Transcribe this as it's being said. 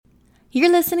You're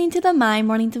listening to the My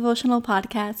Morning Devotional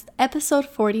Podcast, episode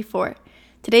 44.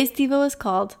 Today's Devo is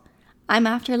called, I'm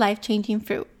After Life-Changing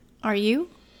Fruit. Are you?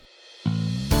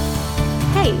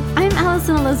 Hey, I'm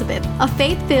Allison Elizabeth, a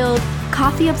faith-filled,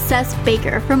 coffee-obsessed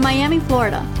baker from Miami,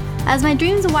 Florida. As my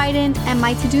dreams widened and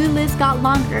my to-do list got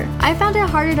longer, I found it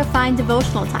harder to find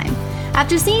devotional time.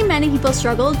 After seeing many people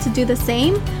struggle to do the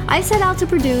same, I set out to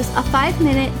produce a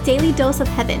 5-minute daily dose of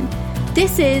heaven.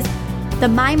 This is the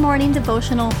My Morning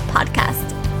Devotional Podcast.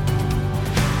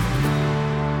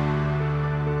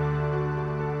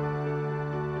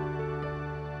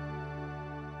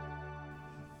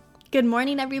 Good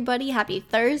morning, everybody. Happy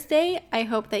Thursday. I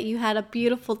hope that you had a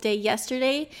beautiful day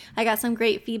yesterday. I got some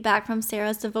great feedback from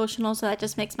Sarah's devotional, so that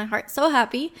just makes my heart so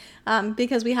happy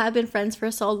because we have been friends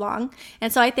for so long.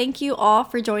 And so I thank you all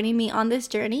for joining me on this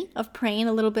journey of praying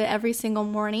a little bit every single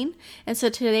morning. And so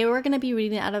today we're going to be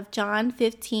reading out of John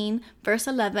 15, verse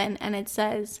 11, and it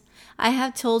says, I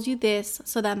have told you this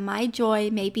so that my joy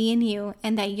may be in you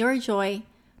and that your joy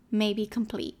may be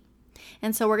complete.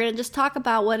 And so we're going to just talk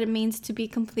about what it means to be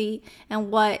complete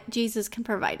and what Jesus can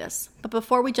provide us. But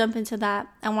before we jump into that,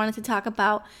 I wanted to talk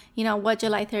about, what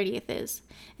July 30th is.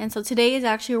 And so today is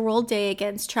actually World Day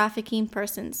Against Trafficking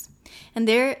Persons. And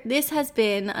this has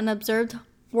been an observed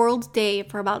World Day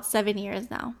for about 7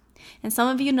 years now. And some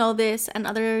of you know this and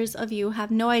others of you have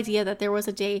no idea that there was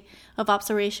a day of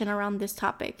observation around this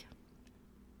topic.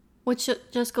 Which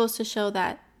just goes to show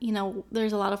that,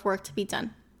 there's a lot of work to be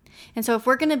done. And so if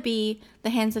we're going to be the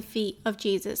hands and feet of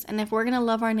Jesus, and if we're going to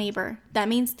love our neighbor, that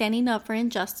means standing up for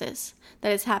injustice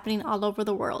that is happening all over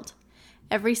the world.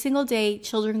 Every single day,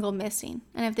 children go missing.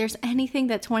 And if there's anything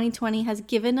that 2020 has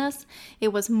given us, it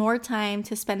was more time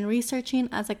to spend researching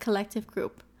as a collective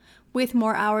group. With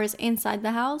more hours inside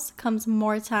the house comes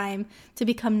more time to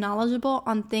become knowledgeable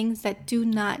on things that do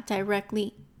not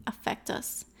directly affect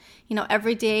us.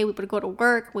 Every day we would go to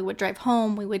work, we would drive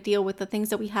home, we would deal with the things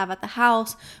that we have at the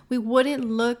house. We wouldn't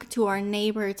look to our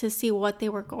neighbor to see what they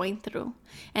were going through.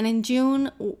 And in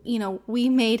June, we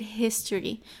made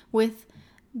history with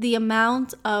the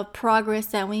amount of progress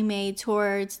that we made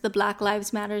towards the Black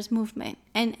Lives Matters movement.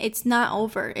 And it's not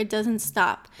over. It doesn't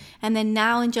stop. And then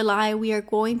now in July, we are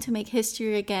going to make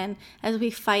history again as we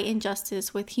fight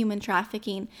injustice with human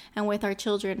trafficking and with our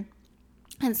children.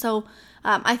 And so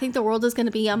I think the world is going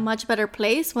to be a much better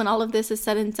place when all of this is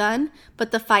said and done, but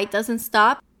the fight doesn't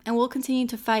stop, and we'll continue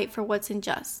to fight for what's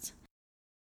unjust.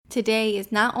 Today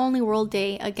is not only World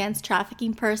Day Against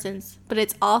Trafficking Persons, but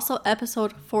it's also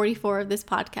episode 44 of this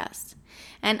podcast.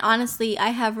 And honestly, I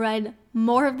have read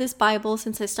more of this Bible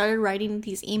since I started writing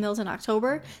these emails in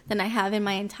October than I have in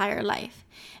my entire life.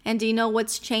 And do you know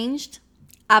what's changed?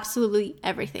 Absolutely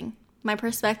everything. My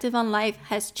perspective on life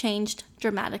has changed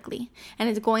dramatically, and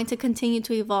it's going to continue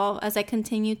to evolve as I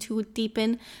continue to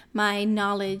deepen my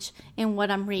knowledge in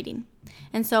what I'm reading.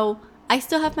 And so I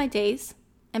still have my days,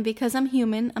 and because I'm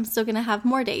human, I'm still going to have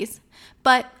more days.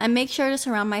 But I make sure to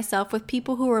surround myself with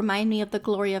people who remind me of the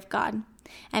glory of God.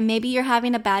 And maybe you're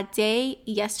having a bad day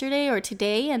yesterday or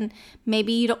today, and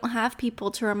maybe you don't have people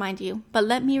to remind you. But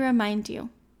let me remind you.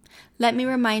 Let me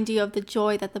remind you of the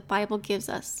joy that the Bible gives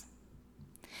us.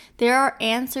 There are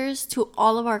answers to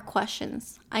all of our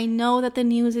questions. I know that the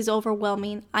news is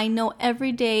overwhelming. I know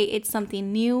every day it's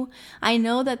something new. I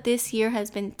know that this year has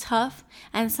been tough,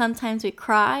 and sometimes we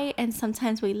cry and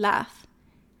sometimes we laugh.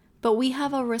 But we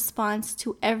have a response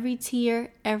to every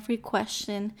tear, every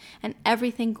question, and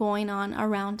everything going on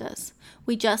around us.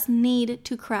 We just need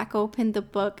to crack open the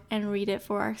book and read it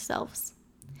for ourselves.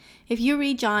 If you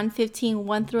read John 15,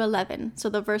 1 through 11, so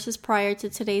the verses prior to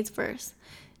today's verse,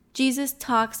 Jesus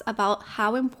talks about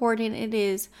how important it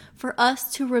is for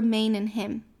us to remain in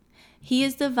Him. He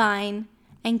is the vine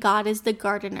and God is the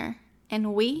gardener.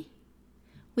 And we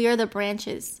are the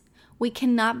branches. We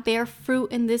cannot bear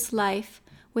fruit in this life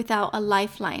without a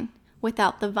lifeline,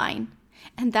 without the vine.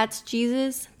 And that's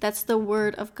Jesus. That's the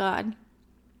Word of God.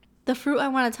 The fruit I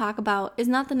want to talk about is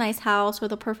not the nice house or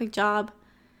the perfect job.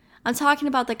 I'm talking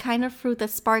about the kind of fruit that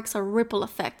sparks a ripple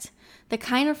effect. The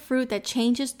kind of fruit that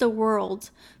changes the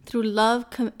world through love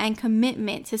and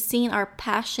commitment to seeing our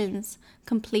passions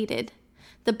completed.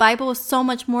 The Bible is so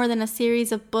much more than a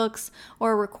series of books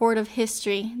or a record of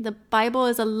history. The Bible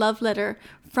is a love letter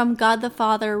from God the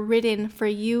Father written for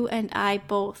you and I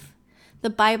both. The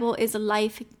Bible is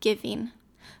life-giving.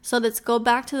 So let's go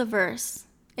back to the verse.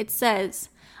 It says,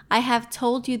 I have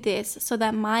told you this so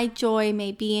that my joy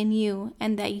may be in you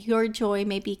and that your joy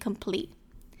may be complete.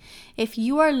 If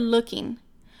you are looking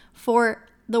for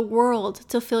the world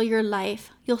to fill your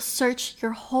life, you'll search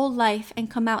your whole life and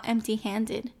come out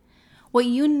empty-handed. What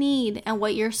you need and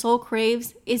what your soul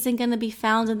craves isn't going to be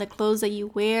found in the clothes that you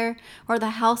wear or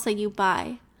the house that you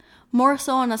buy. More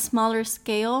so on a smaller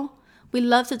scale, we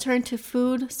love to turn to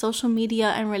food, social media,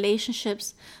 and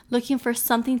relationships, looking for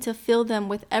something to fill them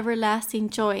with everlasting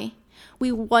joy.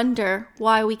 We wonder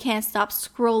why we can't stop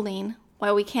scrolling,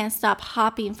 why we can't stop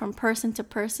hopping from person to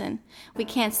person. We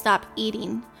can't stop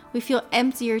eating. We feel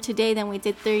emptier today than we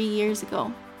did 30 years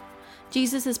ago.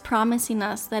 Jesus is promising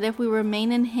us that if we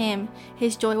remain in Him,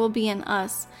 His joy will be in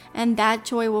us, and that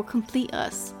joy will complete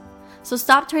us. So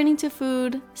stop turning to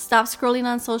food, stop scrolling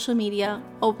on social media,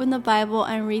 open the Bible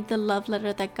and read the love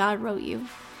letter that God wrote you.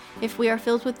 If we are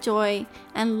filled with joy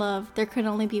and love, there can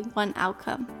only be one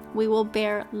outcome. We will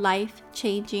bear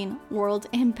life-changing,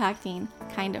 world-impacting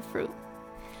kind of fruit.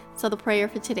 So the prayer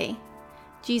for today.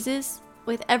 Jesus,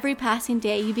 with every passing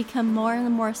day, you become more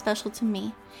and more special to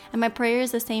me. And my prayer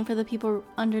is the same for the people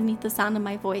underneath the sound of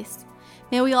my voice.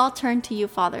 May we all turn to you,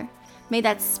 Father. May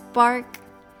that spark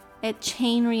a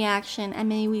chain reaction, and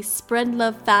may we spread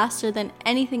love faster than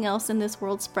anything else in this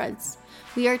world spreads.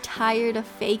 We are tired of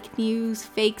fake news,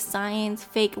 fake science,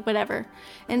 fake whatever.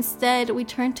 Instead, we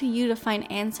turn to you to find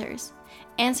answers.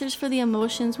 Answers for the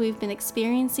emotions we've been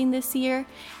experiencing this year,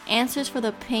 answers for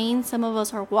the pain some of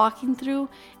us are walking through,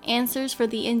 answers for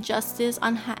the injustice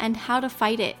and how to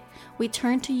fight it. We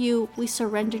turn to you, we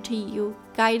surrender to you.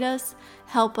 Guide us,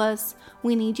 help us.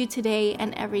 We need you today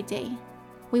and every day.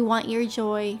 We want your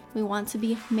joy. We want to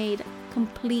be made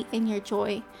complete in your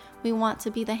joy. We want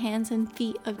to be the hands and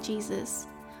feet of Jesus.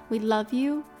 We love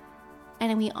you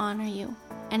and we honor you.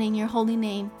 And in your holy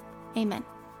name, amen.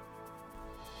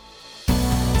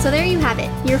 So there you have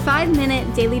it, your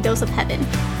 5-minute daily dose of heaven.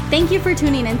 Thank you for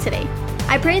tuning in today.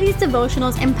 I pray these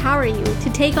devotionals empower you to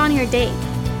take on your day.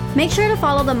 Make sure to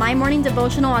follow the My Morning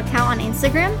Devotional account on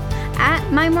Instagram at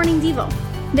MyMorningDevo.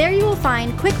 There you will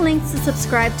find quick links to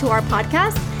subscribe to our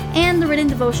podcast and the written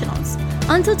devotionals.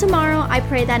 Until tomorrow, I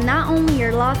pray that not only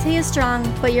your latte is strong,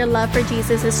 but your love for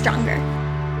Jesus is stronger.